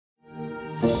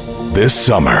This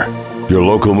summer, your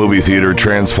local movie theater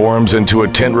transforms into a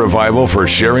tent revival for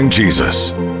sharing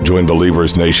Jesus. Join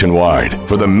believers nationwide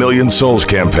for the Million Souls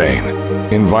campaign,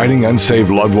 inviting unsaved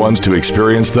loved ones to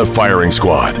experience The Firing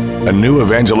Squad, a new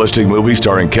evangelistic movie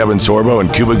starring Kevin Sorbo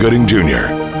and Cuba Gooding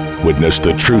Jr. Witness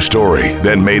the true story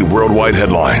that made worldwide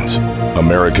headlines.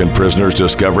 American prisoners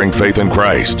discovering faith in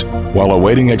Christ while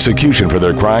awaiting execution for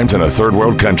their crimes in a third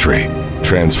world country,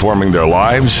 transforming their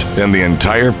lives and the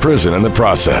entire prison in the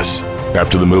process.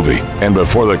 After the movie and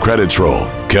before the credits roll,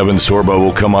 Kevin Sorbo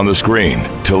will come on the screen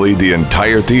to lead the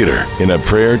entire theater in a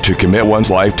prayer to commit one's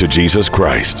life to Jesus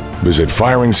Christ. Visit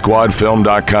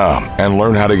FiringSquadFilm.com and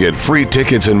learn how to get free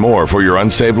tickets and more for your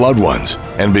unsaved loved ones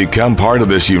and become part of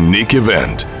this unique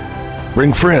event.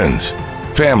 Bring friends,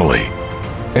 family,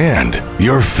 and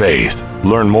your faith.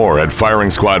 Learn more at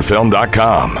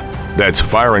FiringSquadFilm.com. That's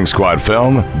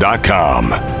FiringSquadFilm.com.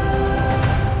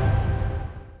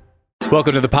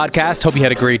 Welcome to the podcast. Hope you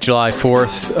had a great July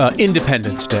 4th.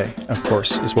 Independence Day, of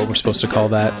course, is what we're supposed to call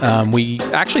that. We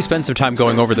actually spent some time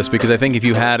going over this because I think if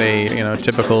you had a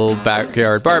typical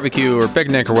backyard barbecue or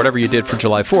picnic or whatever you did for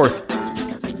July 4th,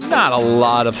 not a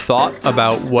lot of thought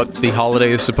about what the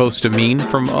holiday is supposed to mean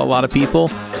from a lot of people.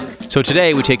 So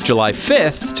today we take July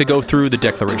 5th to go through the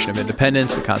Declaration of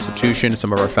Independence, the Constitution,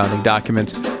 some of our founding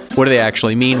documents. What do they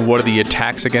actually mean? What are the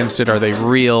attacks against it? Are they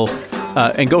real?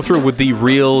 And go through with the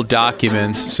real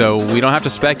documents so we don't have to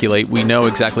speculate. We know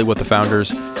exactly what the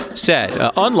founders said.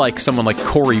 Unlike someone like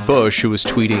Cori Bush, who was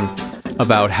tweeting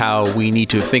about how we need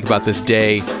to think about this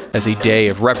day as a day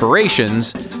of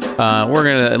reparations, we're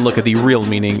going to look at the real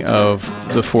meaning of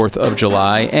the 4th of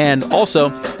July. And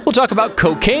also, we'll talk about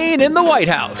cocaine in the White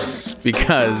House,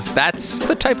 because that's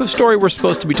the type of story we're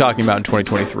supposed to be talking about in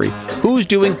 2023. Who's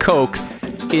doing coke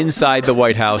inside the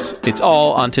White House? It's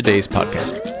all on today's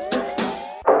podcast.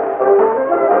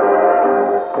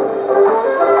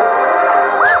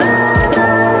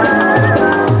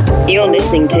 You're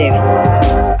listening to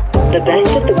the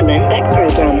best of the Glenn Beck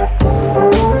program.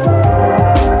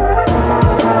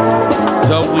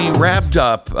 So we wrapped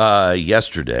up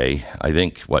yesterday, I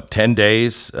think, 10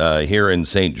 days here in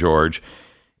St. George.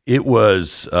 It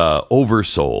was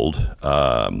oversold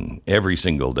every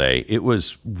single day. It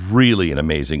was really an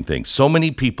amazing thing. So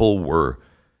many people were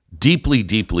deeply,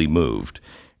 deeply moved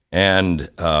and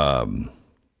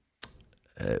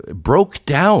broke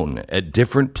down at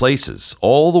different places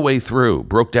all the way through.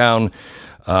 Broke down.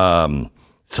 Some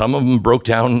of them broke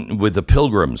down with the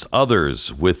Pilgrims,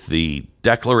 others with the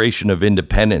Declaration of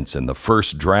Independence and the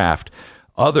first draft.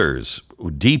 Others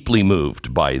deeply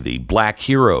moved by the Black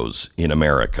heroes in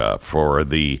America for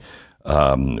the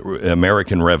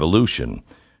American Revolution.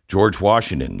 George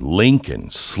Washington, Lincoln,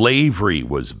 slavery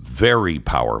was very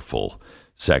powerful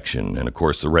section, and of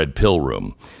course the Red Pill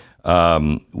Room.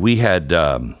 We had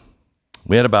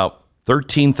about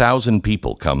 13,000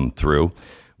 people come through.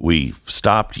 We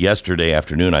stopped yesterday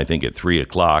afternoon, I think at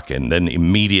 3:00, and then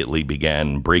immediately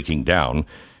began breaking down.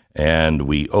 And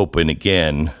we open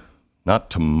again,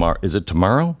 not tomorrow. Is it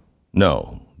tomorrow?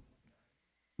 No,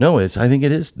 I think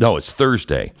it is. No, it's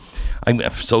Thursday. I'm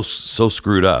so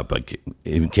screwed up. Like,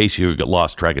 in case you got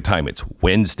lost track of time, it's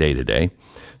Wednesday today.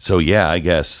 So yeah, I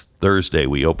guess Thursday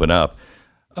we open up.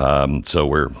 So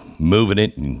we're moving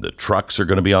it, and the trucks are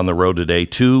going to be on the road today.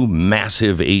 2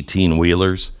 massive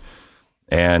 18-wheelers.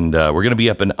 And we're going to be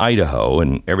up in Idaho,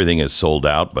 and everything is sold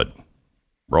out, but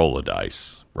roll the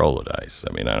dice.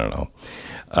 I mean, I don't know.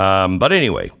 But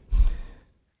anyway,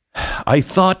 I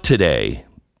thought today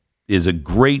is a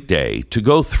great day to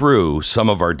go through some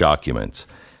of our documents,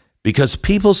 because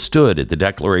people stood at the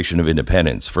Declaration of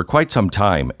Independence for quite some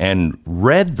time and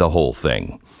read the whole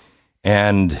thing.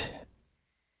 And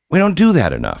we don't do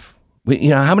that enough.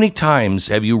 How many times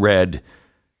have you read,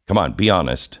 come on, be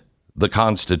honest, the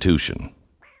Constitution?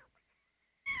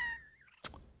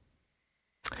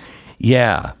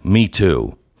 Yeah, me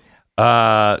too.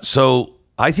 So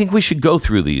I think we should go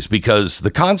through these, because the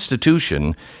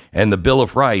Constitution and the Bill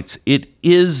of Rights, it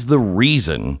is the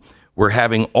reason we're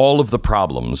having all of the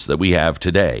problems that we have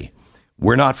today.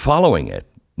 We're not following it.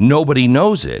 Nobody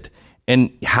knows it.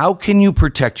 And how can you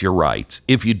protect your rights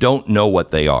if you don't know what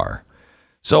they are?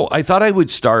 So I thought I would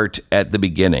start at the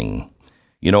beginning.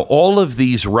 All of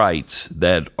these rights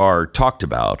that are talked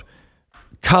about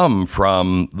come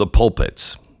from the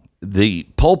pulpits. The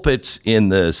pulpits in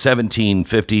the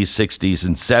 1750s, 60s,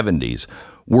 and 70s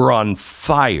were on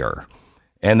fire.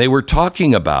 And they were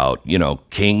talking about,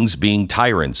 kings being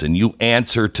tyrants, and you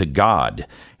answer to God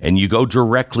and you go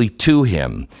directly to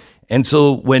him. And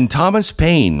so when Thomas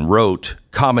Paine wrote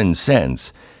Common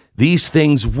Sense, these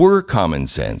things were common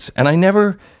sense. And I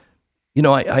never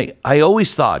I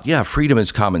always thought, yeah, freedom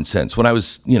is common sense. When I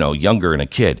was, younger and a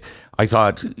kid, I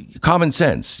thought, common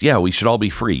sense. Yeah, we should all be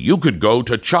free. You could go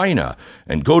to China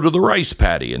and go to the rice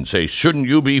paddy and say, shouldn't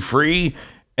you be free?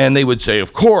 And they would say,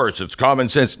 of course, it's common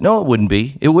sense. No, it wouldn't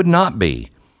be. It would not be.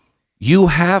 You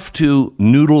have to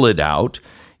noodle it out.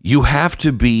 You have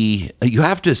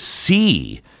to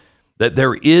see that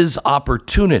there is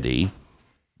opportunity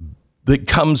that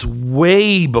comes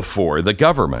way before the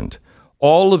government.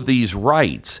 All of these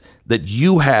rights that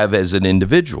you have as an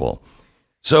individual.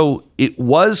 So it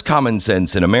was common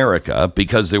sense in America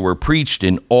because they were preached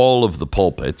in all of the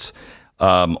pulpits,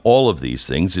 all of these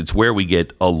things. It's where we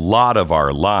get a lot of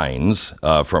our lines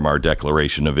from our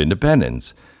Declaration of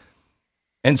Independence.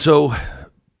 And so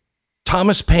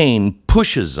Thomas Paine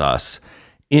pushes us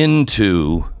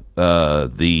into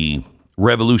the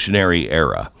Revolutionary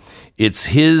Era. It's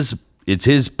his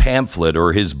pamphlet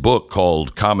or his book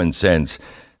called Common Sense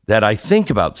that I think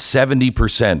about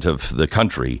 70% of the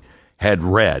country had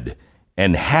read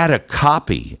and had a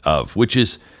copy of, which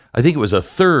is, I think it was a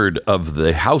third of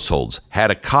the households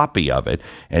had a copy of it,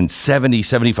 and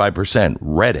 75%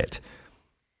 read it.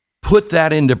 Put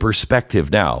that into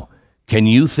perspective now. Can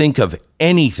you think of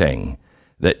anything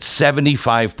that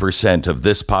 75% of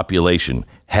this population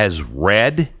has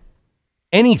read?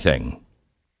 Anything.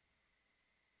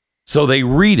 So they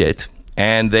read it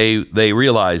and they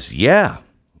realize, yeah,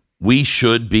 we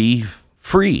should be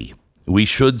free. We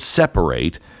should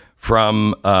separate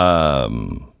from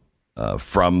the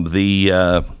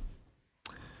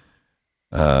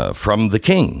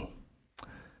king.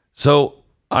 So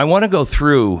I want to go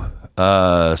through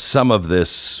some of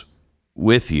this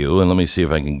with you, and let me see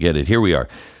if I can get it. Here we are.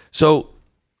 So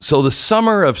the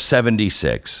summer of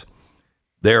 76,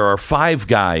 there are 5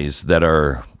 guys that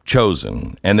are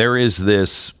chosen, and there is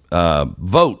this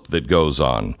vote that goes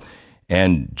on.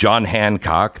 And John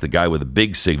Hancock, the guy with a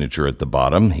big signature at the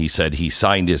bottom, he said he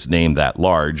signed his name that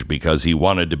large because he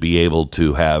wanted to be able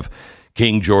to have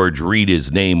King George read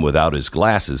his name without his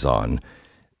glasses on.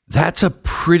 That's a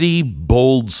pretty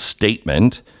bold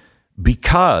statement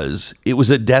because it was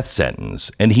a death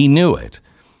sentence, and he knew it.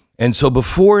 And so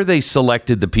before they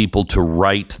selected the people to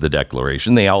write the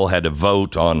Declaration, they all had to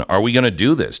vote on, are we going to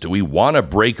do this? Do we want to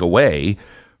break away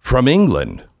from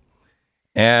England?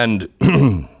 And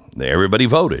everybody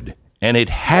voted, and it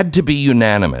had to be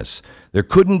unanimous. There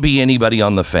couldn't be anybody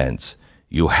on the fence.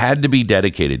 You had to be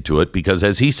dedicated to it because,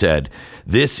 as he said,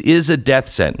 this is a death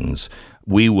sentence.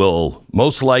 We will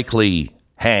most likely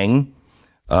hang.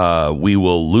 We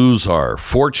will lose our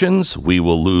fortunes. We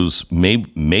will lose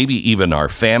maybe even our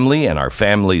family and our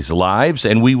family's lives,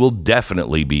 and we will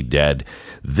definitely be dead.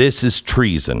 This is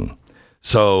treason.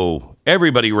 So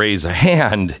everybody raise a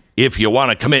hand if you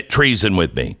want to commit treason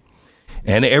with me.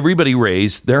 And everybody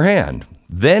raised their hand.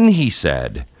 Then he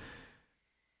said,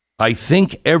 I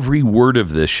think every word of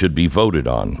this should be voted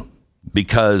on,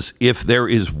 because if there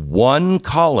is one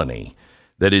colony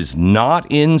that is not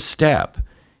in step,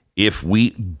 if we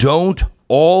don't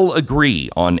all agree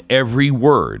on every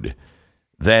word,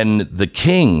 then the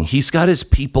king, he's got his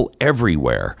people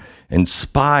everywhere and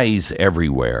spies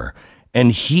everywhere,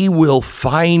 and he will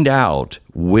find out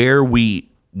where we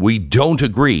don't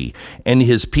agree, and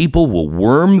his people will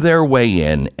worm their way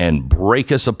in and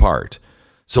break us apart.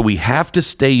 So we have to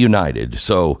stay united.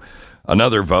 So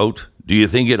another vote. Do you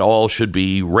think it all should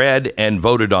be read and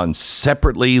voted on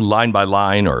separately, line by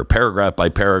line or paragraph by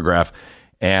paragraph,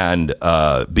 and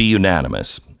be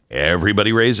unanimous?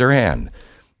 Everybody raised their hand.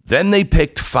 Then they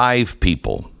picked 5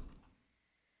 people.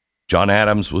 John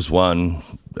Adams was one.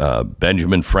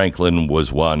 Benjamin Franklin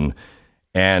was one.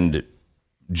 And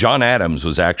John Adams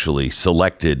was actually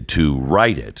selected to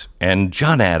write it. And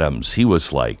John Adams, he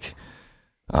was like,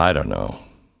 I don't know.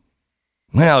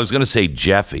 Well, I was going to say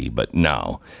Jeffy, but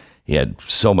no. He had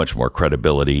so much more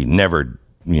credibility.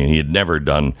 He had never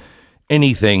done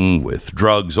anything with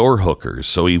drugs or hookers,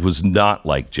 so he was not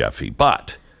like Jeffy.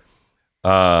 But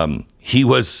he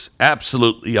was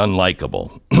absolutely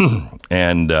unlikable.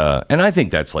 And I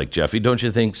think that's like Jeffy, don't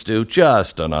you think, Stu?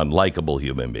 Just an unlikable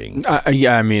human being.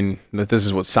 Yeah, I mean, this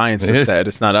is what science has said.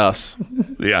 It's not us.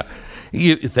 Yeah.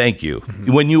 Thank you.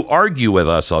 When you argue with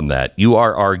us on that, you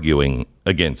are arguing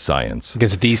against science.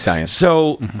 Against the science.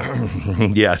 So,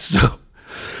 yes.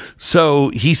 So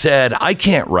he said, I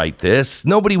can't write this.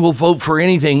 Nobody will vote for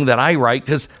anything that I write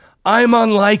because I'm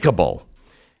unlikable.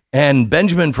 And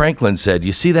Benjamin Franklin said,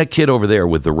 you see that kid over there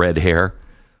with the red hair?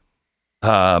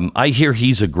 I hear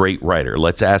he's a great writer.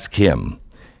 Let's ask him.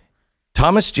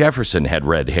 Thomas Jefferson had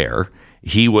red hair.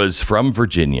 He was from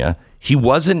Virginia. He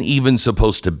wasn't even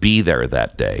supposed to be there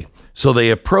that day. So they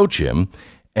approach him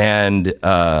and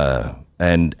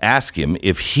ask him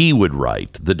if he would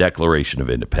write the Declaration of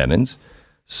Independence.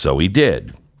 So he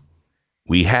did.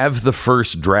 We have the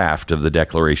first draft of the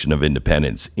Declaration of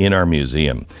Independence in our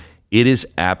museum. It is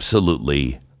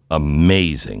absolutely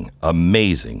amazing,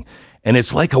 amazing. And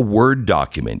it's like a Word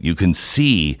document. You can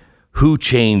see who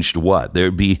changed what.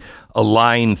 There'd be a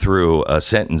line through a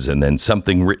sentence and then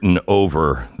something written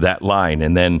over that line.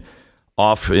 And then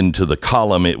off into the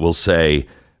column, it will say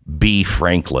B.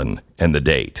 Franklin and the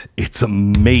date. It's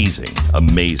amazing,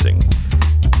 amazing.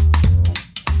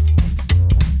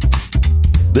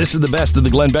 This is the best of the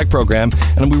Glenn Beck program,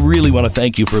 and we really want to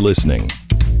thank you for listening.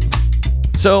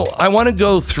 So I want to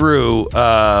go through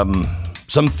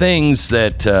some things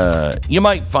that you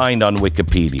might find on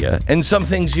Wikipedia and some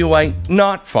things you might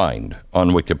not find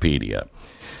on Wikipedia.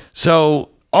 So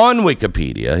on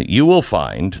Wikipedia, you will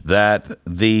find that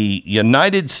the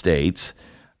United States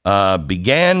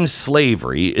began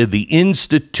slavery. The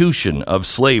institution of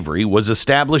slavery was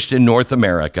established in North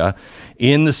America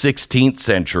in the 16th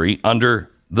century under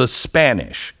the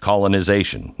Spanish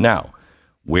colonization. Now,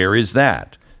 where is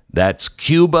that? That's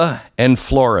Cuba and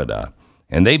Florida.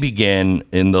 And they began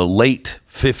in the late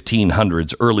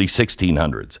 1500s, early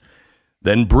 1600s.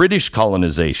 Then British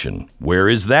colonization. Where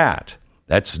is that?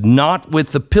 That's not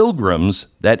with the Pilgrims.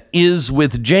 That is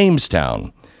with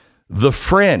Jamestown. The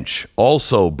French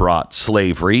also brought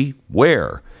slavery.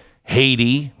 Where?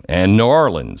 Haiti and New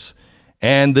Orleans.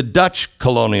 And the Dutch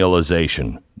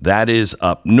colonialization. That is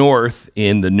up north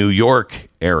in the New York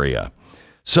area.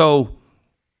 So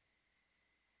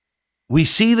we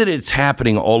see that it's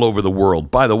happening all over the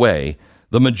world. By the way,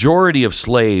 the majority of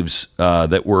slaves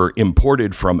that were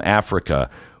imported from Africa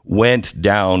went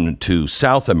down to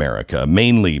South America,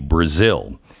 mainly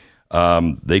Brazil.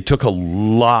 They took a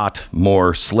lot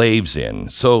more slaves in.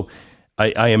 So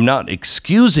I am not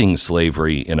excusing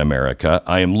slavery in America.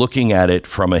 I am looking at it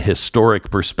from a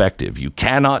historic perspective. You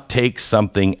cannot take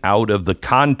something out of the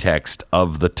context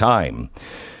of the time.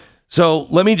 So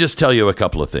let me just tell you a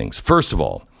couple of things. First of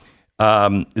all,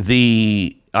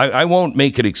 I won't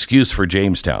make an excuse for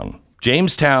Jamestown.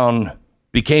 Jamestown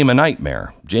became a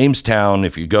nightmare. Jamestown,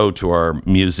 if you go to our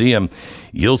museum,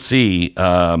 you'll see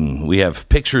we have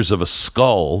pictures of a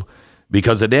skull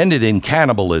because it ended in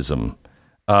cannibalism.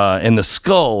 And the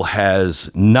skull has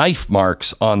knife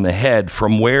marks on the head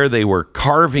from where they were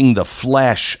carving the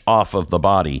flesh off of the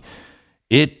body.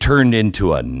 It turned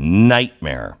into a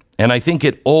nightmare. And I think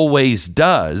it always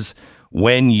does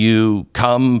when you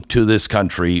come to this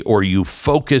country or you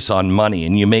focus on money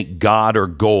and you make God or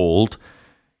gold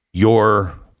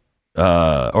you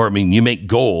make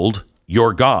gold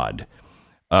your God.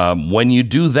 When you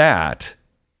do that,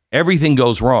 everything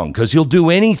goes wrong because you'll do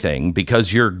anything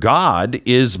because your God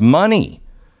is money.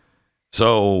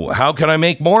 So how can I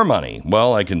make more money?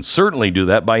 Well, I can certainly do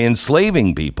that by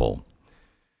enslaving people.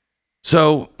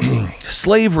 So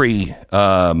slavery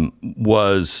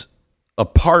was a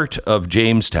part of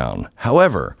Jamestown.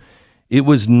 However, it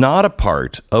was not a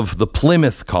part of the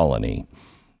Plymouth colony.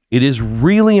 It is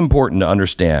really important to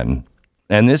understand,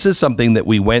 and this is something that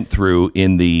we went through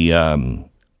in the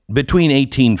between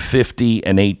 1850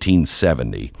 and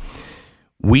 1870.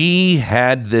 We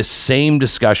had this same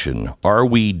discussion. Are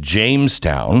we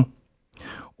Jamestown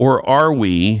or are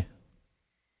we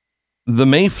the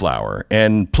Mayflower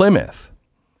and Plymouth?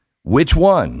 Which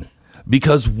one?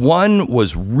 Because one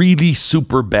was really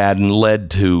super bad and led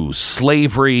to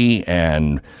slavery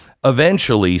and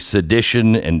eventually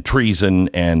sedition and treason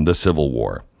and the Civil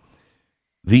War.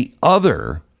 The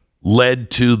other led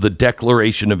to the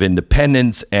Declaration of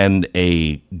Independence and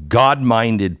a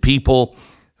God-minded people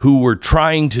who were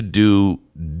trying to do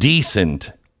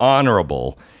decent,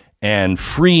 honorable, and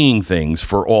freeing things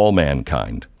for all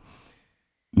mankind.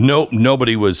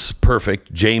 Nobody was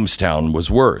perfect. Jamestown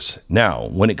was worse. Now,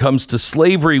 when it comes to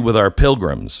slavery with our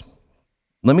Pilgrims,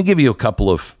 let me give you a couple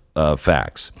of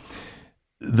facts.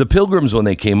 The Pilgrims, when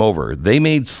they came over, they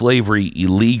made slavery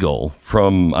illegal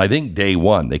from, I think, day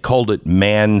one. They called it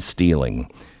man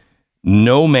stealing.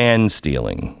 No man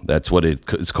stealing. That's what it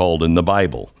is called in the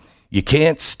Bible. You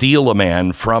can't steal a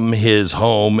man from his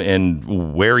home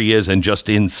and where he is and just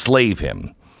enslave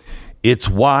him. It's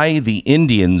why the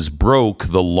Indians broke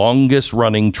the longest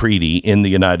running treaty in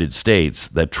the United States,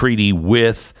 the treaty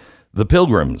with the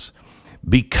Pilgrims,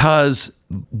 because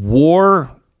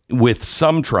war with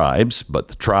some tribes, but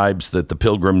the tribes that the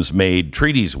Pilgrims made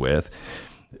treaties with,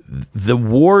 the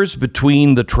wars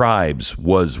between the tribes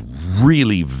was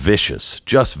really vicious,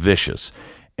 just vicious.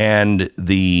 And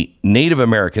the Native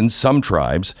Americans, some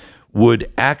tribes,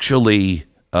 would actually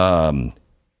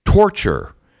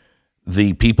torture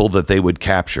the people that they would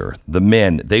capture, the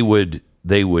men. They would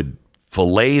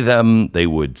fillet them. They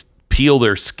would peel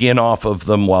their skin off of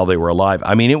them while they were alive.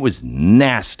 I mean, it was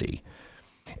nasty.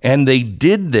 And they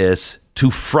did this to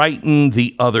frighten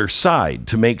the other side,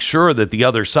 to make sure that the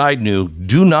other side knew,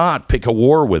 do not pick a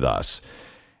war with us.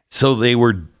 So they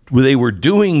were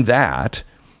doing that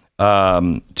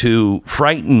to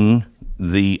frighten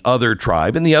the other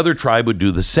tribe, and the other tribe would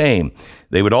do the same.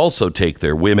 They would also take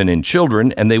their women and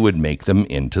children, and they would make them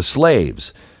into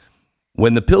slaves.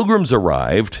 When the Pilgrims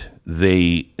arrived,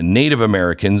 the Native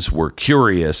Americans were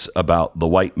curious about the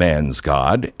white man's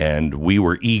God, and we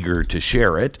were eager to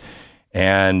share it,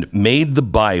 and made the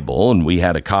Bible, and we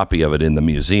had a copy of it in the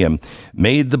museum,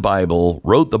 wrote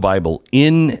the Bible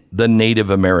in the Native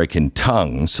American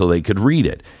tongue so they could read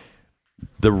it.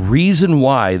 The reason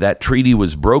why that treaty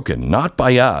was broken, not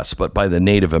by us, but by the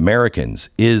Native Americans,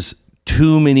 is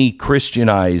too many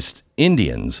Christianized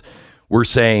Indians were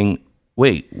saying,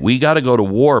 wait, we got to go to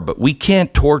war, but we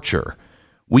can't torture.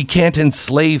 We can't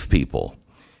enslave people.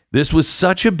 This was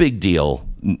such a big deal,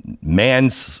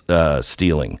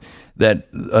 stealing, that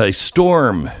a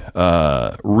storm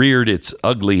reared its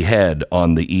ugly head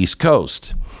on the East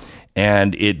Coast,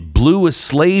 and it blew a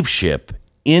slave ship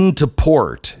into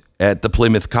port at the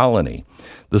Plymouth colony.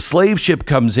 The slave ship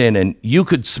comes in, and you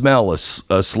could smell a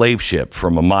slave ship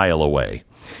from a mile away.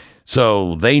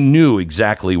 So they knew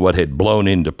exactly what had blown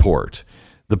into port.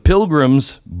 The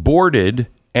Pilgrims boarded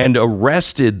and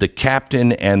arrested the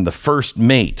captain and the first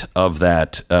mate of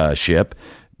that ship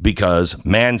because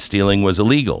man-stealing was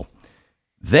illegal.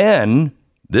 Then,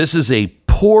 this is a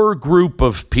poor group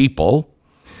of people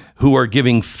who are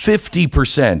giving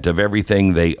 50% of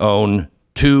everything they own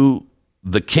to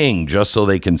the king just so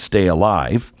they can stay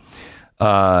alive.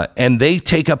 And they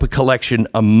take up a collection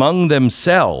among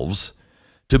themselves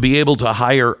to be able to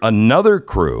hire another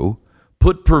crew,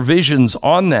 put provisions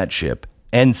on that ship,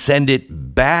 and send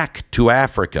it back to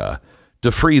Africa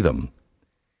to free them.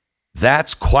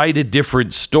 That's quite a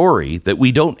different story that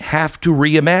we don't have to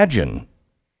reimagine.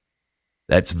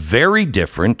 That's very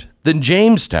different than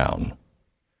Jamestown.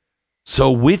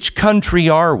 So which country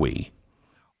are we?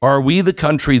 Are we the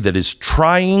country that is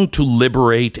trying to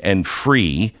liberate and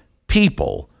free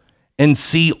people and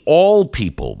see all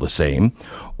people the same?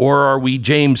 Or are we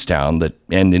Jamestown that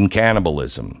end in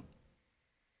cannibalism?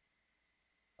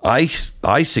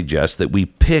 I suggest that we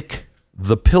pick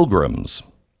the Pilgrims,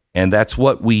 and that's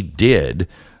what we did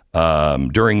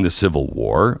during the Civil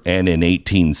War. And in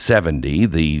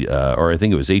 1870, or I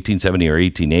think it was 1870 or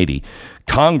 1880,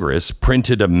 Congress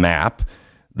printed a map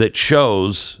that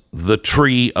shows the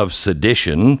tree of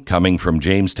sedition coming from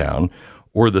Jamestown,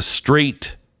 or the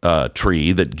straight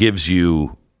tree that gives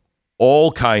you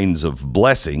all kinds of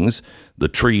blessings, the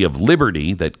tree of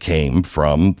liberty that came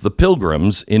from the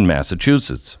Pilgrims in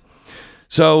Massachusetts.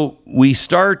 So we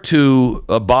start to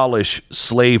abolish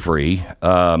slavery,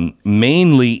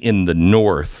 mainly in the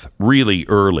North, really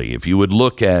early. If you would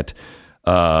look at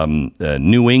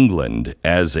New England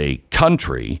as a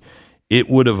country, it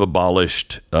would have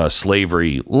abolished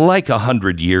slavery like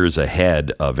 100 years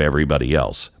ahead of everybody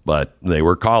else. But they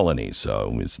were colonies,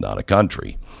 so it's not a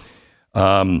country.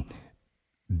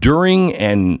 During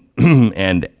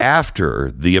and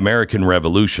after the American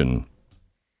Revolution,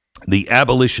 the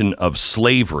abolition of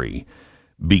slavery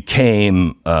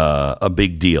became a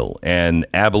big deal, and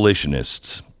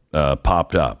abolitionists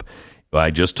popped up. I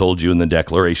just told you in the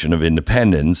Declaration of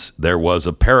Independence, there was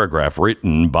a paragraph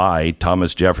written by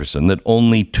Thomas Jefferson that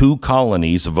only 2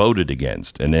 colonies voted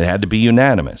against, and it had to be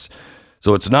unanimous.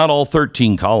 So it's not all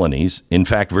 13 colonies. In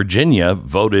fact, Virginia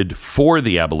voted for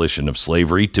the abolition of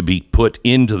slavery to be put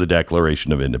into the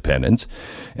Declaration of Independence.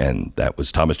 And that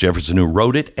was Thomas Jefferson who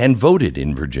wrote it and voted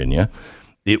in Virginia.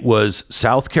 It was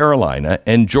South Carolina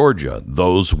and Georgia.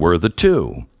 Those were the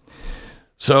 2.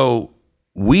 So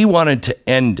we wanted to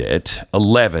end it,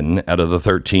 11 out of the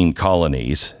 13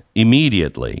 colonies,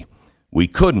 immediately. We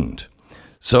couldn't.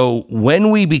 So when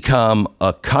we become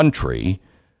a country,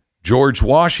 George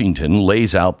Washington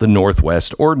lays out the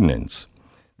Northwest Ordinance.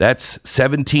 That's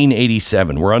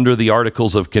 1787. We're under the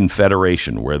Articles of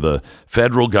Confederation, where the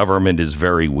federal government is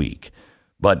very weak.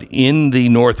 But in the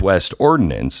Northwest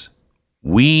Ordinance,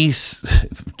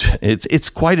 it's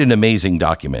quite an amazing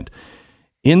document.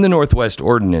 In the Northwest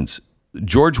Ordinance,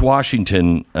 George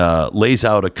Washington lays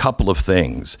out a couple of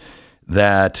things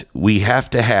that we have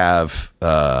to have.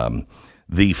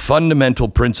 The fundamental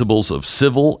principles of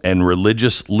civil and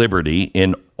religious liberty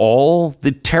in all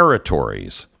the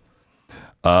territories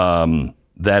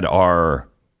that are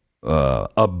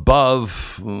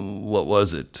above,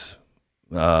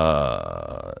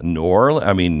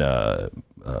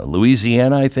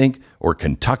 Louisiana, I think, or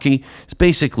Kentucky. It's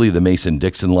basically the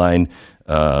Mason-Dixon line,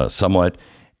 somewhat.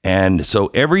 And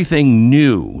so everything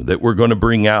new that we're going to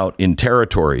bring out in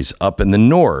territories up in the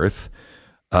north,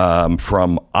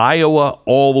 from Iowa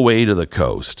all the way to the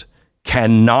coast,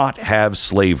 cannot have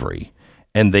slavery,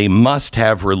 and they must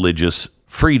have religious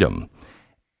freedom.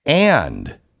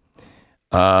 And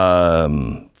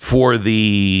for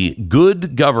the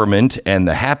good government and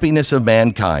the happiness of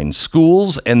mankind,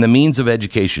 schools and the means of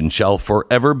education shall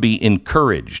forever be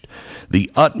encouraged.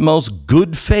 The utmost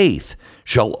good faith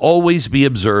shall always be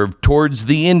observed towards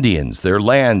the Indians. Their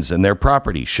lands and their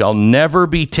property shall never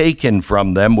be taken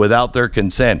from them without their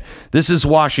consent. This is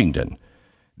Washington.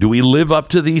 Do we live up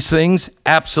to these things?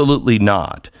 Absolutely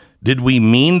not. Did we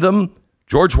mean them?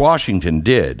 George Washington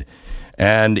did.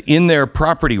 And in their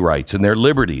property rights and their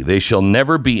liberty, they shall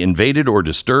never be invaded or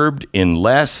disturbed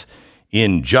unless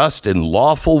in just and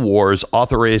lawful wars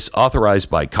authorized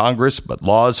by Congress, but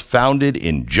laws founded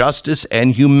in justice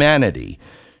and humanity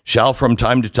shall from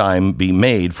time to time be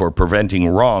made for preventing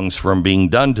wrongs from being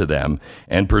done to them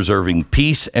and preserving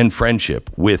peace and friendship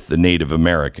with the Native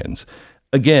Americans.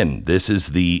 Again, this is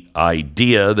the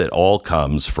idea that all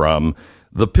comes from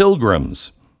the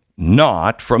Pilgrims,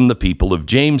 not from the people of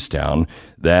Jamestown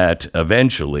that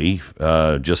eventually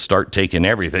just start taking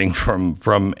everything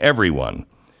from everyone.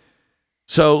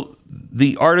 So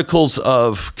the Articles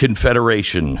of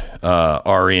Confederation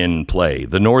are in play.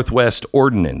 The Northwest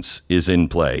Ordinance is in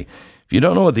play. If you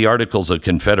don't know what the Articles of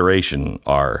Confederation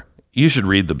are, you should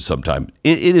read them sometime.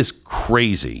 It is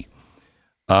crazy.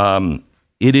 It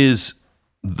is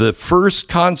the first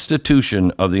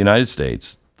Constitution of the United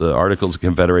States. The Articles of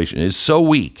Confederation is so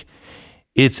weak.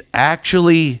 It's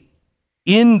actually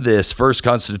in this first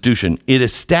Constitution. It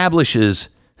establishes,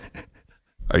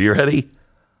 are you ready?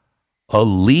 A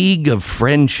league of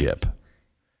friendship.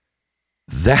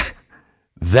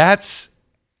 That's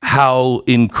how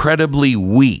incredibly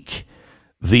weak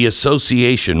the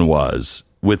association was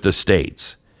with the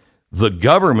states. The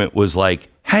government was like,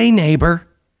 hey, neighbor,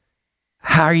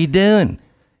 how are you doing?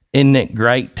 Isn't it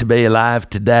great to be alive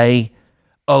today?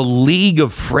 A league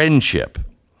of friendship.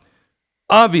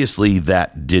 Obviously,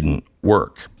 that didn't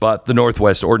work, but the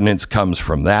Northwest Ordinance comes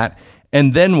from that.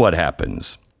 And then what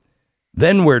happens?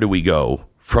 Then where do we go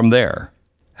from there?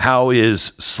 How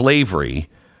is slavery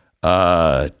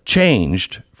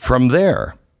changed from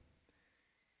there?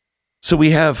 So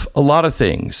we have a lot of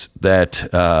things that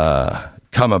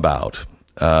come about.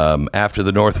 After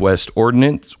the Northwest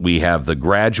Ordinance, we have the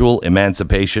gradual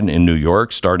emancipation in New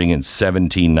York starting in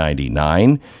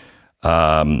 1799.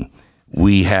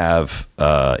 We have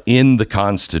in the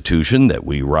Constitution that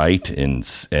we write and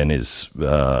is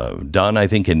done, I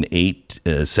think, in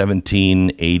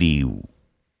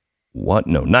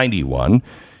 91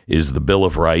 is the Bill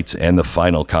of Rights and the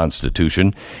final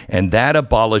Constitution. And that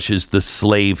abolishes the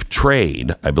slave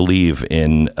trade, I believe,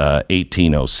 in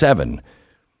 1807.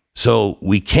 So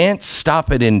we can't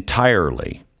stop it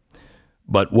entirely.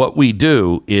 But what we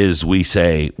do is we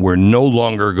say we're no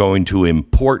longer going to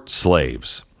import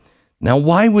slaves. Now,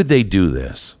 why would they do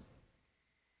this?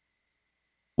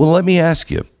 Well, let me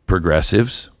ask you,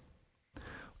 progressives,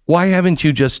 why haven't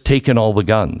you just taken all the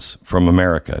guns from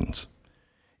Americans?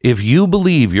 If you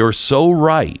believe you're so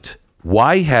right,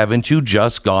 why haven't you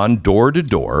just gone door to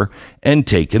door and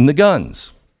taken the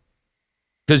guns?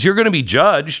 Because you're going to be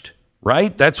judged,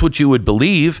 right? That's what you would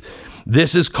believe.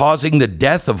 This is causing the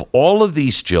death of all of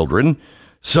these children.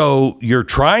 So you're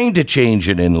trying to change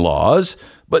it in laws,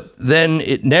 but then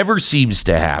it never seems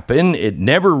to happen. It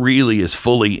never really is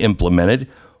fully implemented.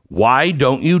 Why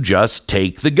don't you just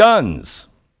take the guns?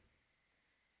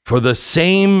 For the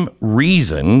same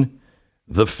reason,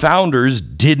 the founders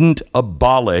didn't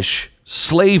abolish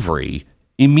slavery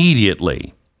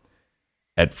immediately.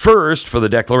 At first, for the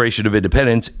Declaration of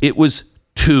Independence, it was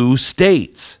 2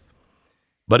 states,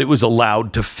 but it was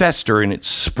allowed to fester and it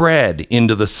spread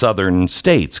into the southern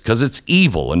states because it's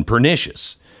evil and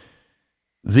pernicious.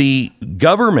 The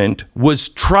government was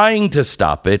trying to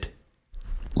stop it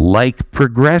like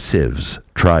progressives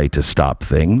try to stop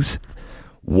things,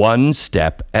 one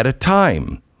step at a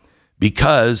time.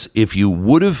 Because if you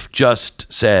would have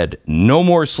just said no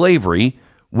more slavery,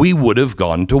 we would have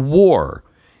gone to war.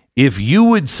 If you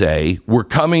would say we're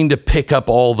coming to pick up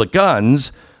all the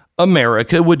guns,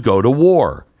 America would go to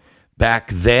war. Back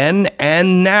then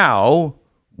and now,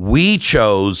 we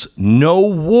chose no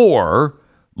war.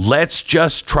 Let's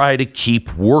just try to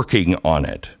keep working on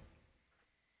it.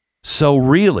 So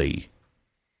really,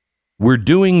 We're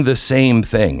doing the same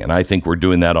thing. And I think we're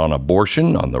doing that on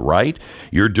abortion on the right.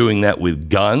 You're doing that with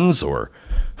guns or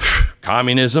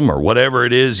communism or whatever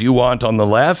it is you want on the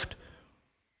left.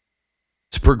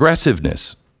 It's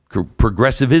progressiveness,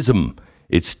 progressivism.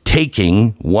 It's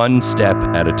taking one step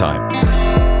at a time.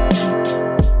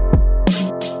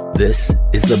 This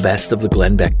is the best of the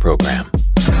Glenn Beck program.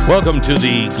 Welcome to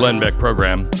the Glenn Beck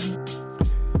program.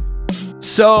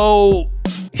 So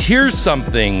here's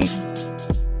something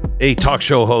a talk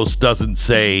show host doesn't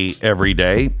say every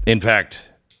day. In fact,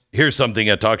 here's something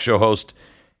a talk show host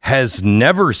has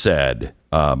never said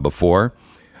before.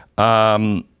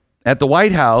 At the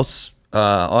White House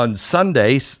on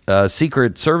Sunday,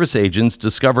 Secret Service agents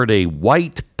discovered a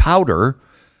white powder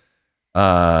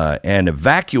and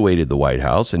evacuated the White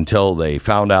House until they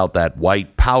found out that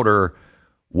white powder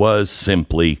was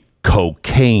simply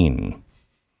cocaine.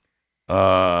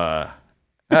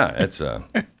 It's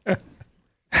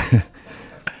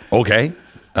okay.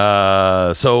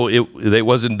 So it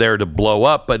wasn't there to blow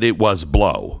up, but it was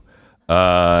blow.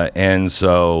 And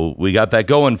so we got that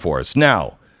going for us.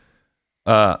 Now,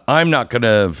 I'm not going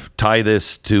to tie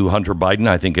this to Hunter Biden.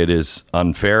 I think it is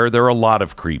unfair. There are a lot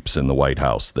of creeps in the White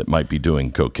House that might be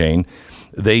doing cocaine.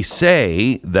 They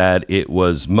say that it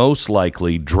was most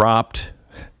likely dropped,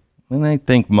 and I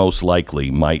think most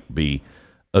likely might be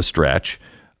a stretch.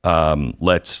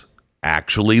 Let's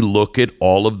actually look at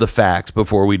all of the facts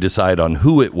before we decide on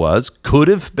who it was. Could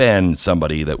have been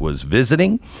somebody that was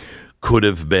visiting, could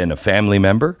have been a family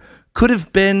member, could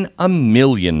have been a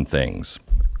million things.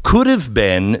 Could have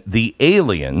been the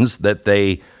aliens that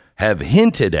they have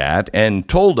hinted at and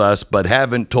told us but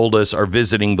haven't told us are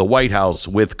visiting the White House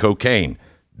with cocaine.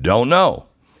 Don't know.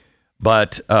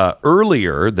 But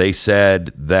earlier they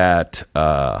said that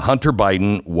Hunter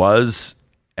Biden was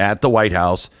at the White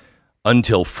House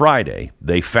until Friday.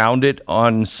 They found it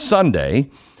on Sunday,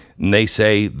 and they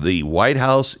say the White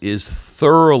House is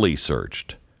thoroughly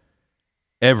searched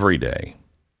every day.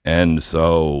 And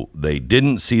so they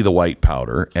didn't see the white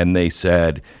powder, and they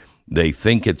said they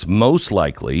think it's most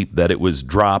likely that it was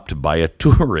dropped by a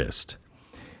tourist.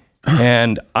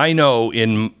 And I know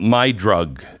in my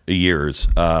drug years,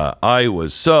 I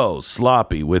was so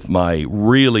sloppy with my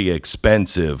really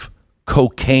expensive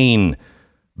cocaine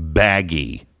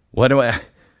baggie. What do I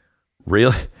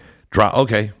really drop?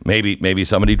 Okay, maybe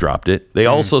somebody dropped it. They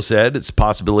also said it's a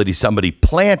possibility somebody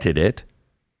planted it.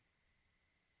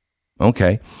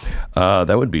 Okay,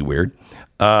 that would be weird.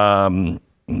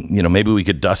 Maybe we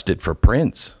could dust it for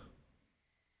prints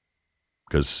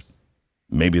because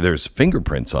maybe there's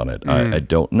fingerprints on it. I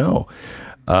don't know.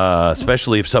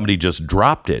 Especially if somebody just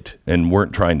dropped it and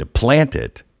weren't trying to plant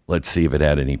it. Let's see if it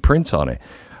had any prints on it.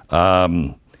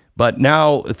 But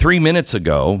now, 5 minutes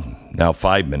ago,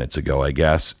 I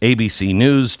guess, ABC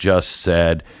News just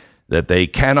said that they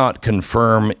cannot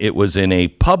confirm it was in a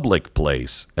public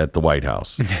place at the White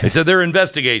House. They said their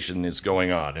investigation is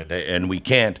going on, and we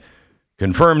can't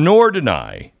confirm nor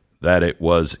deny that it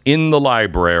was in the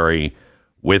library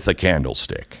with a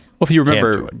candlestick. Well, if you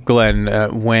remember, Glenn,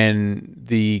 when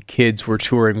the kids were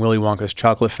touring Willy Wonka's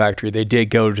Chocolate Factory, they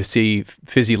did go to see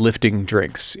fizzy lifting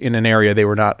drinks in an area they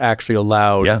were not actually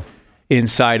allowed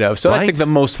inside of. So I think the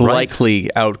most likely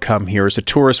outcome here is a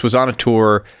tourist was on a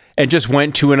tour and just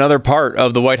went to another part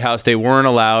of the White House they weren't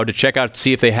allowed to check out to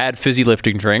see if they had fizzy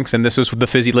lifting drinks, and this was the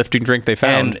fizzy lifting drink they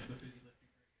found. And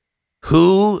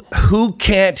who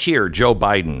can't hear Joe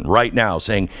Biden right now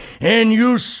saying, "And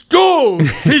you stole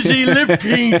fizzy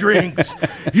lifting drinks.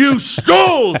 You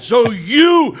stole, so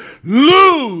you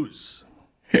lose."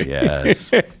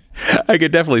 Yes. I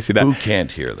could definitely see that. Who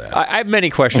can't hear that? I have many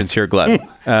questions here, Glenn.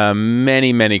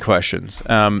 Many questions.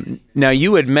 Now,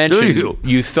 you had mentioned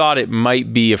you thought it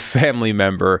might be a family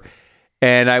member.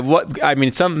 And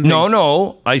some things...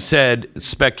 No. I said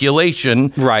speculation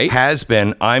has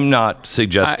been. I'm not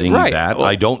suggesting that. Well,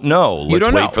 I don't know. Let's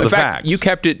wait for the facts.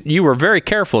 You were very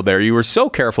careful there. You were so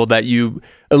careful that you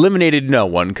eliminated no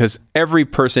one because every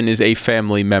person is a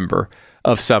family member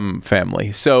of some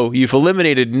family. So you've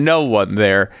eliminated no one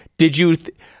there. Did you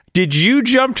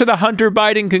jump to the Hunter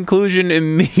Biden conclusion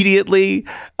immediately?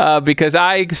 Because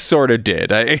I sort of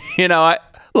did.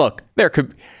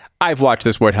 I've watched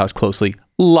this White House closely.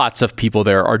 Lots of people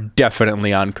there are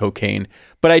definitely on cocaine.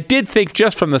 But I did think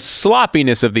just from the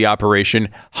sloppiness of the operation,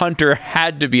 Hunter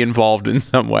had to be involved in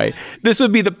some way. This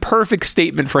would be the perfect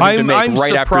statement for him to make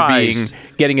after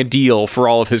getting a deal for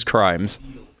all of his crimes.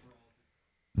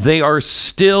 They are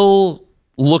still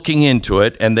looking into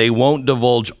it, and they won't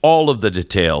divulge all of the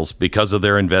details because of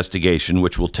their investigation,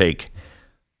 which will take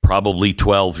probably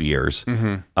 12 years.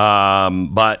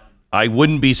 Mm-hmm. But I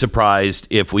wouldn't be surprised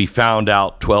if we found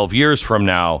out 12 years from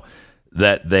now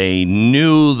that they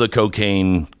knew the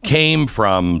cocaine came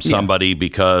from somebody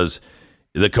because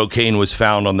the cocaine was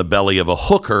found on the belly of a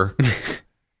hooker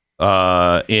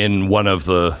in one of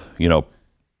the,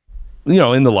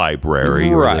 in the library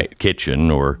or the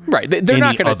kitchen or They're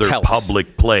not going to tell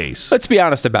public place. Let's be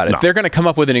honest about it. No. They're going to come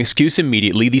up with an excuse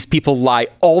immediately. These people lie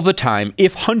all the time.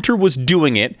 If Hunter was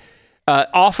doing it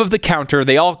off of the counter,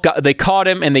 they caught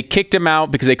him and they kicked him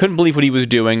out because they couldn't believe what he was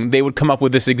doing. They would come up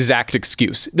with this exact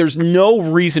excuse. There's no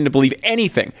reason to believe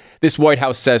anything this White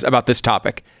House says about this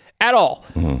topic at all.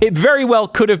 Mm-hmm. It very well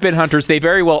could have been Hunter's. They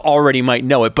very well already might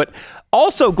know it. But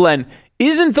also, Glenn,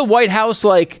 isn't the White House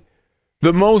like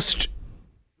the most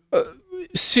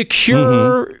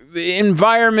secure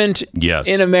environment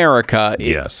in America?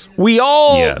 Yes.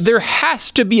 There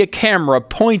has to be a camera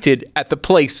pointed at the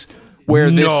place where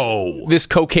this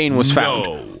cocaine was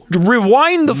found.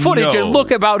 Rewind the footage and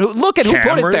look at who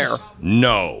put it there.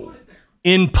 No.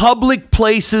 In public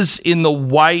places in the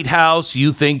White House,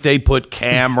 you think they put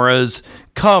cameras?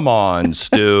 Come on,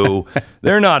 Stu.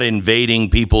 They're not invading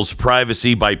people's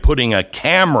privacy by putting a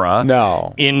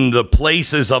camera in the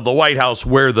places of the White House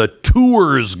where the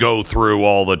tours go through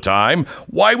all the time.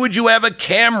 Why would you have a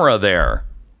camera there?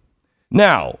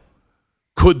 Now,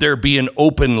 could there be an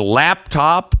open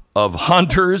laptop of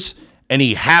Hunter's and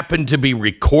he happened to be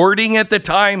recording at the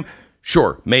time?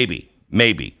 Sure, maybe.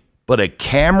 But a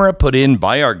camera put in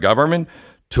by our government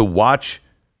to watch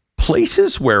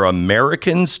places where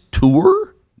Americans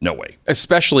tour? No way.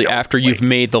 Especially after you've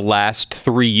made the last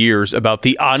 3 years about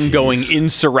the ongoing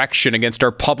insurrection against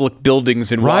our public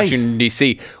buildings in Washington,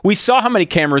 D.C. We saw how many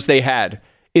cameras they had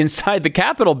inside the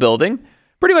Capitol building.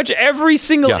 Pretty much every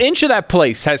single inch of that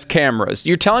place has cameras.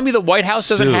 You're telling me the White House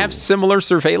doesn't have similar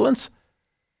surveillance?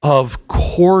 Of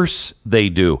course they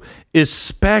do,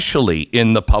 especially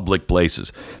in the public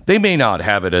places. They may not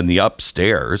have it in the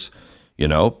upstairs, in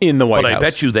the White House. But I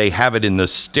bet you they have it in the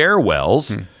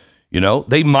stairwells.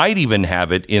 They might even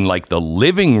have it in like the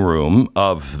living room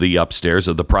of the upstairs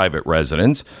of the private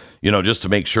residence, just to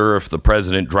make sure if the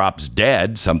president drops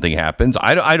dead, something happens.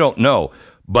 I don't know.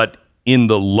 But in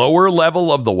the lower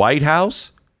level of the White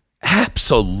House,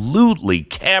 absolutely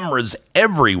cameras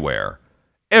everywhere.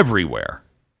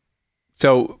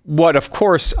 So what, of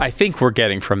course, I think we're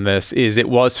getting from this is it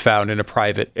was found in a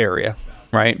private area,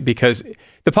 right? Because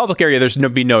the public area, there's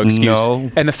be no excuse.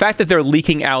 No. And the fact that they're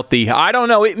leaking out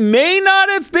it may not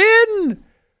have been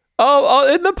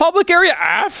in the public area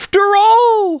after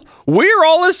all. We're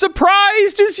all as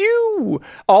surprised as you.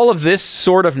 All of this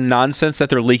sort of nonsense that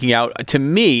they're leaking out, to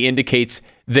me, indicates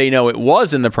they know it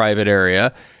was in the private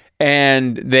area.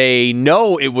 And they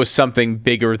know it was something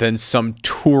bigger than some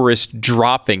tourist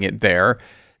dropping it there.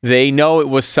 They know it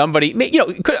was somebody,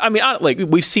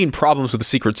 we've seen problems with the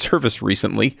Secret Service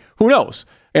recently. Who knows?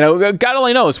 God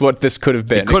only knows what this could have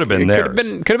been. It could have been theirs.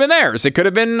 Could have been theirs. It could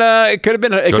have been. It could have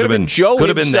been Joe. Could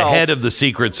have been himself. The head of the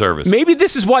Secret Service. Maybe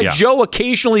this is why Joe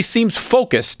occasionally seems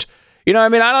focused. I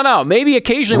don't know. Maybe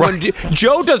occasionally when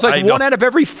Joe does 1 out of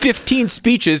every 15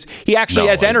 speeches, he actually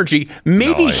has energy.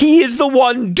 Maybe he is the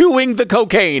one doing the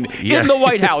cocaine in the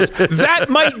White House. That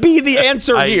might be the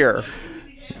answer here.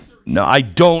 No, I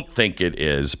don't think it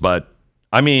is. But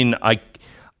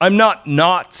I'm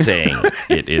not saying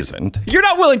it isn't. You're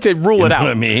not willing to rule it out.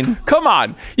 What I mean? Come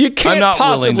on. You can't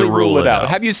possibly rule it out.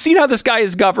 Have you seen how this guy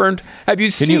is governed? Have you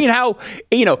seen how,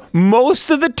 most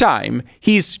of the time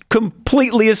he's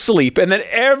completely asleep. And then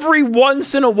every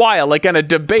once in a while, like on a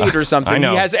debate or something,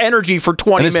 he has energy for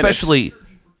 20 minutes.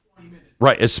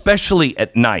 Especially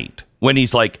at night when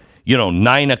he's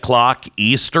 9 o'clock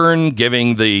Eastern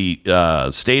giving the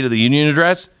State of the Union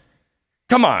address.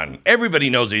 Come on. Everybody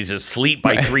knows he's asleep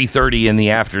by 3:30 in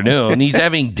the afternoon. He's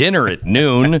having dinner at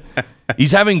noon.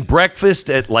 He's having breakfast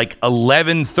at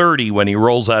 11:30 when he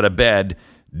rolls out of bed,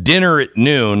 dinner at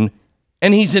noon,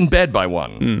 and he's in bed by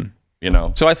 1.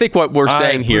 So I think what we're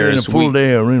saying here is we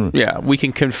we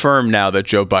can confirm now that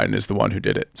Joe Biden is the one who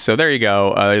did it. So there you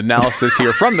go. Analysis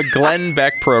here from the Glenn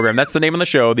Beck program. That's the name of the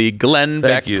show, the Glenn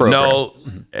Beck program. No,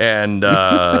 and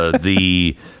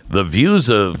the views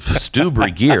of Stu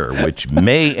Bregeer, which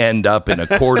may end up in a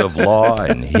court of law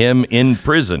and him in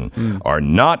prison, are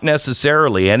not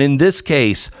necessarily, and in this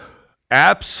case,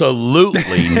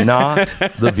 absolutely not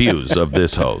the views of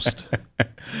this host.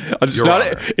 It's not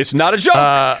a joke.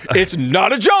 It's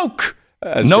not a joke.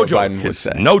 As no Joe joke. Biden would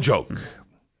say. No joke.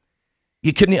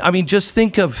 Just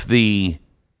think of this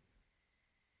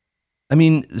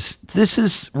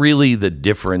is really the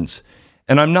difference.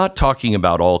 And I'm not talking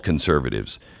about all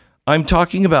conservatives. I'm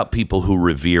talking about people who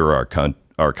revere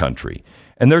our country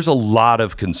And there's a lot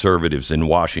of conservatives in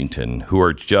Washington who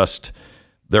are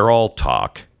they're all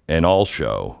talk and all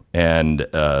show. And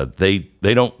they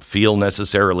don't feel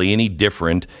necessarily any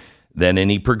different than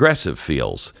any progressive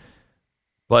feels.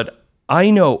 But I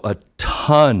know a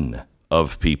ton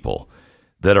of people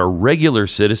that are regular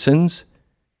citizens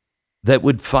that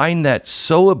would find that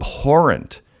so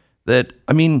abhorrent that,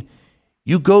 I mean,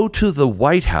 you go to the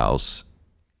White House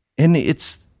and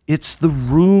it's the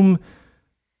room,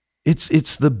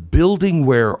 it's the building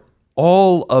where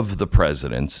all of the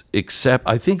presidents, except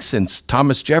I think since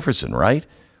Thomas Jefferson, right?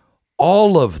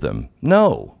 All of them.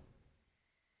 No.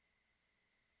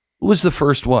 Who was the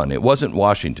first one? It wasn't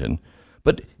Washington,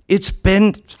 but it's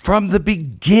been from the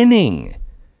beginning.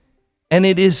 And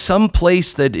it is some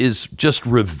place that is just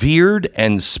revered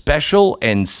and special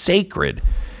and sacred.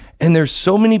 And there's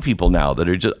so many people now that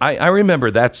are just, I remember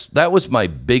that was my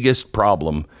biggest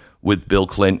problem with Bill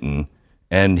Clinton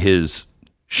and his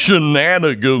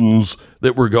shenanigans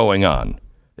that were going on.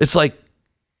 It's like,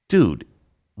 dude,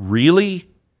 really?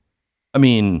 I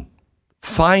mean,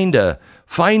 find a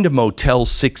Motel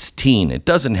 16. It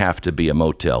doesn't have to be a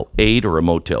Motel 8 or a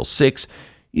Motel 6.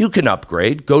 You can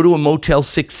upgrade, go to a Motel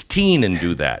 16 and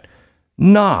do that.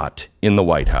 Not in the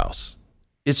White House.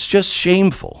 It's just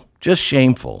shameful. Just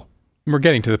shameful. We're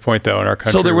getting to the point, though, in our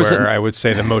country where I would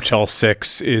say the Motel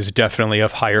 6 is definitely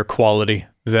of higher quality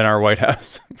than our White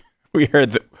House.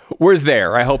 We're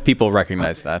there. I hope people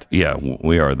recognize that. Yeah,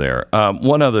 we are there.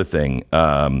 One other thing.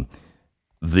 A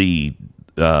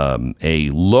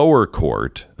lower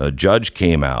court, a judge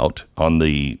came out on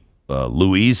the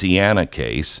Louisiana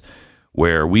case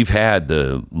where we've had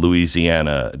the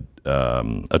Louisiana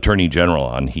Attorney General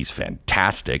on. He's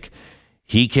fantastic.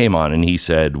 He came on and he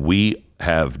said, we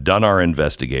have done our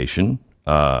investigation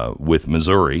with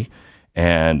Missouri,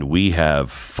 and we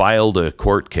have filed a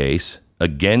court case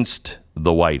against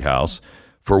the White House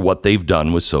for what they've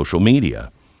done with social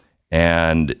media.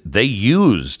 And they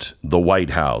used the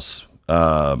White House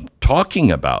talking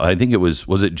about, I think it was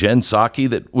it Jen Psaki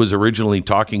that was originally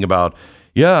talking about,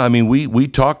 yeah, I mean, we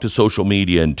talk to social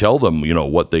media and tell them,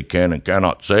 what they can and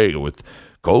cannot say with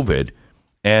COVID.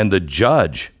 And the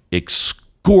judge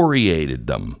excoriated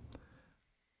them.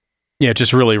 Yeah,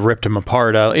 just really ripped them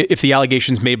apart. If the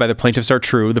allegations made by the plaintiffs are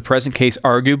true, the present case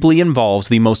arguably involves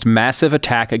the most massive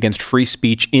attack against free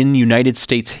speech in United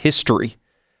States history.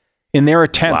 In their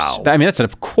attempts, wow. I mean,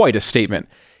 that's quite a statement.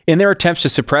 In their attempts to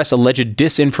suppress alleged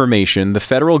disinformation, the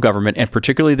federal government, and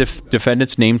particularly the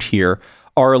defendants named here,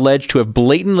 are alleged to have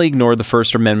blatantly ignored the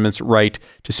First Amendment's right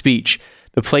to speech.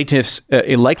 The plaintiffs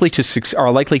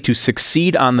are likely to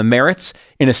succeed on the merits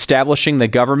in establishing the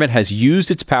government has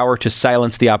used its power to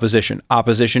silence the opposition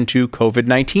to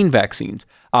COVID-19 vaccines,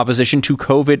 opposition to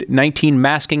COVID-19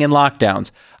 masking and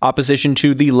lockdowns, opposition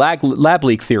to the lab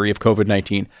leak theory of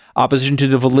COVID-19, opposition to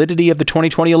the validity of the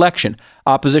 2020 election,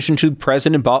 opposition to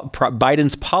President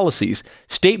Biden's policies,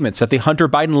 statements that the Hunter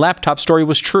Biden laptop story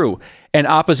was true, and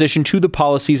opposition to the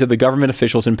policies of the government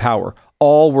officials in power.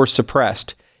 All were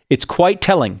suppressed. It's quite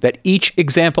telling that each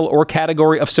example or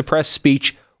category of suppressed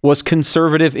speech was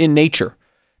conservative in nature.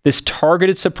 This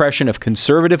targeted suppression of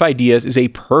conservative ideas is a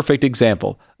perfect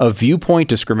example of viewpoint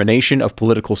discrimination of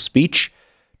political speech.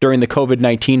 During the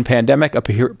COVID-19 pandemic, a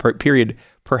period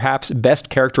perhaps best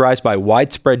characterized by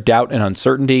widespread doubt and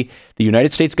uncertainty, the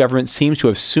United States government seems to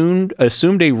have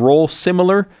assumed a role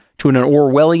similar to an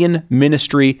Orwellian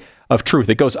ministry of truth.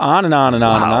 It goes on and on and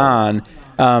on and on.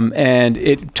 And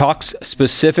it talks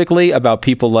specifically about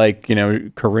people like,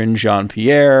 Karine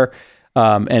Jean-Pierre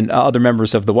and other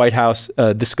members of the White House.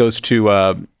 This goes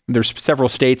to, there's several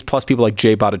states, plus people like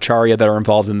Jay Bhattacharya that are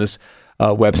involved in this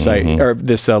website or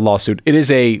this lawsuit.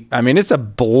 It's a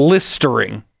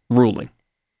blistering ruling.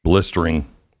 Blistering.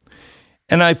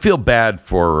 And I feel bad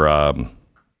for,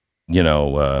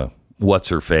 what's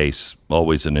her face,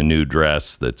 always in a new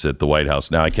dress, that's at the White House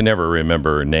now. I can never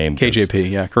remember her name. KJP,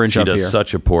 yeah, Karine Jean-Pierre. She does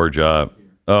such a poor job.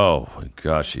 Oh,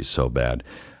 gosh, she's so bad.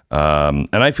 And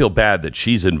I feel bad that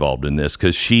she's involved in this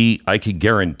because I could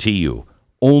guarantee you,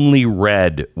 only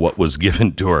read what was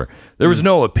given to her. There was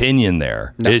no opinion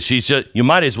there. No. She's just, you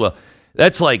might as well.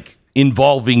 That's like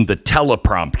involving the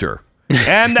teleprompter.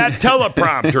 And that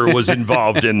teleprompter was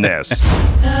involved in this.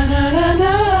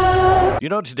 You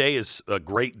know, today is a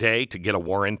great day to get a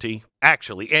warranty.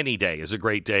 Actually, any day is a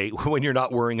great day when you're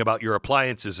not worrying about your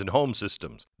appliances and home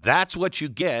systems. That's what you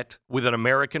get with an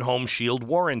American Home Shield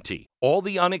warranty. All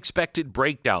the unexpected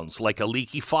breakdowns like a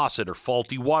leaky faucet or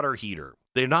faulty water heater,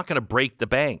 they're not going to break the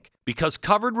bank because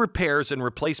covered repairs and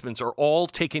replacements are all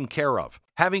taken care of.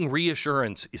 Having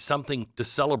reassurance is something to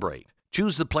celebrate.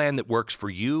 Choose the plan that works for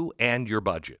you and your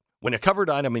budget. When a covered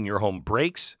item in your home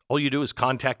breaks, all you do is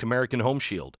contact American Home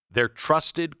Shield. Their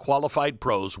trusted, qualified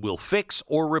pros will fix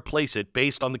or replace it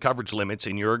based on the coverage limits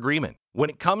in your agreement.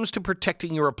 When it comes to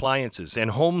protecting your appliances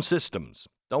and home systems,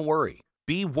 don't worry.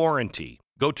 Be Warranty.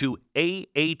 Go to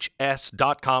ahs.com/Beck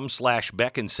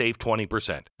and save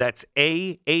 20%. That's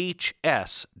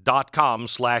ahs.com/Beck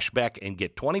and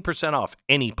get 20% off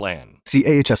any plan. See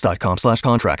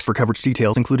ahs.com/contracts for coverage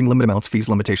details, including limit amounts, fees,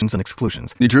 limitations, and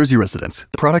exclusions. New Jersey residents.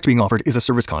 The product being offered is a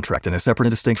service contract and is separate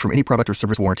and distinct from any product or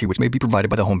service warranty which may be provided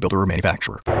by the home builder or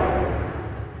manufacturer.